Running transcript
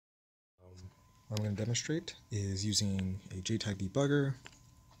What I'm going to demonstrate is using a JTAG debugger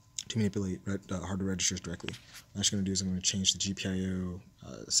to manipulate hardware registers directly. What I'm just going to do is I'm going to change the GPIO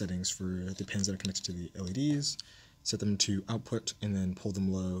settings for the pins that are connected to the LEDs, set them to output, and then pull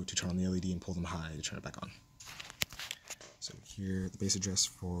them low to turn on the LED and pull them high to turn it back on. So here, the base address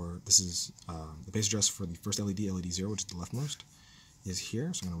for the base address for the first LED, LED 0, which is the leftmost, is here.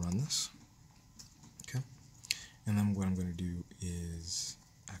 So I'm going to run this. Okay, and then what I'm going to do is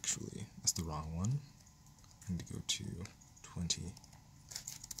actually that's the wrong one. I need to go to 20.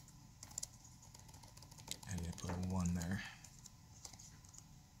 I need to put a 1 there.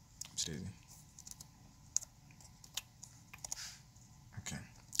 Oops, daisy. Okay,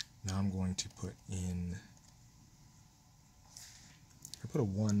 now I'm going to put in. I put a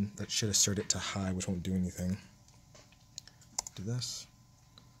 1 that should assert it to high, which won't do anything. Do this.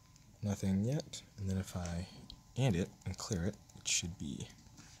 Nothing yet. And then if I and it and clear it, it should be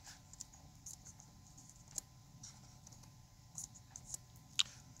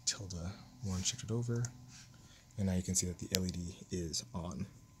tilde 1 shifted over. And now you can see that the LED is on.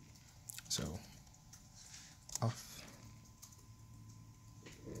 So off.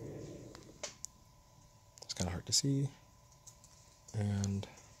 It's kind of hard to see. And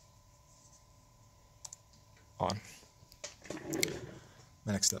on.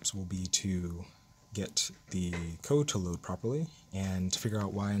 My next steps will be to get the code to load properly and to figure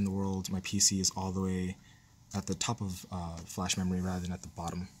out why in the world my PC is all the way at the top of flash memory rather than at the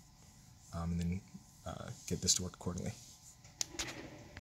bottom, and then get this to work accordingly.